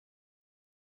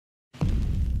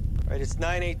All right, it's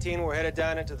 9:18. We're headed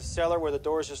down into the cellar where the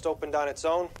doors just opened on its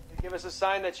own. Give us a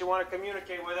sign that you want to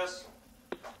communicate with us.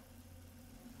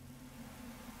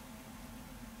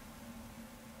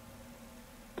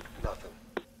 Nothing.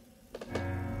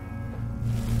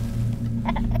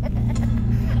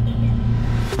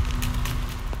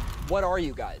 What are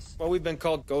you guys? Well, we've been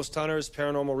called ghost hunters,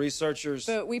 paranormal researchers.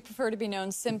 But we prefer to be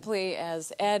known simply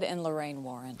as Ed and Lorraine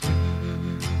Warren.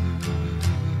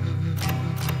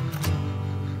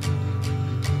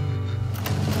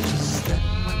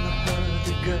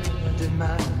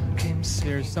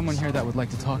 There's someone here that would like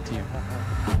to talk to you.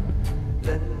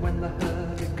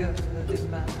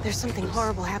 There's something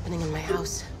horrible happening in my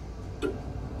house.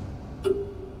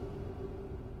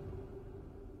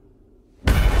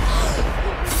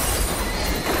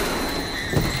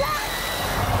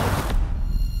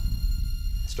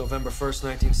 It's November 1st,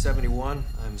 1971.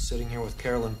 I'm sitting here with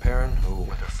Carolyn Perrin, who,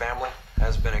 with her family,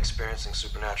 has been experiencing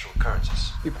supernatural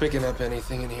occurrences. You picking up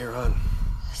anything in here, hon?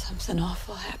 Something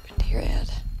awful happened here, Ed.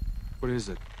 What is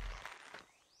it?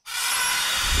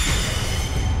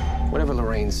 Whatever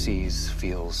Lorraine sees,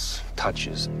 feels,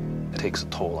 touches, it takes a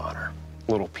toll on her.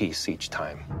 A little piece each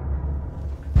time.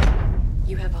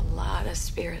 You have a lot of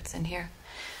spirits in here,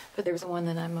 but there's one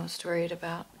that I'm most worried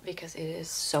about because it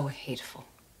is so hateful.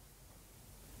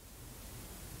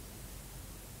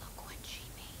 Look what she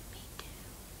made me do.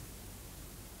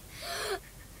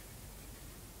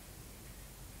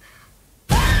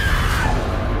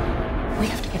 We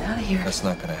have to get out of here. That's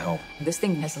not gonna help. This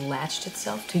thing has latched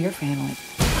itself to your family.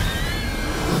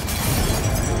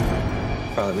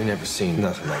 Father, we never seen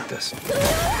nothing like this.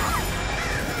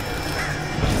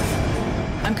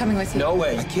 I'm coming with you. No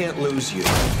way. I can't lose you.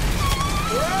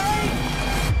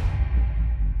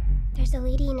 There's a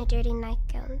lady in a dirty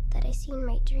nightgown that I see in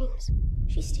my dreams.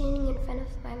 She's standing in front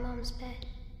of my mom's bed.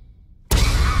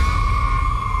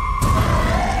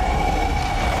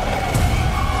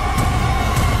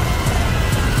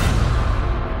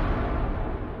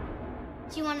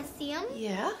 Do you want to see him?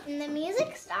 Yeah. When the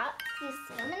music stops, you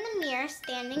see him in the mirror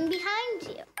standing behind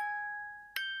you.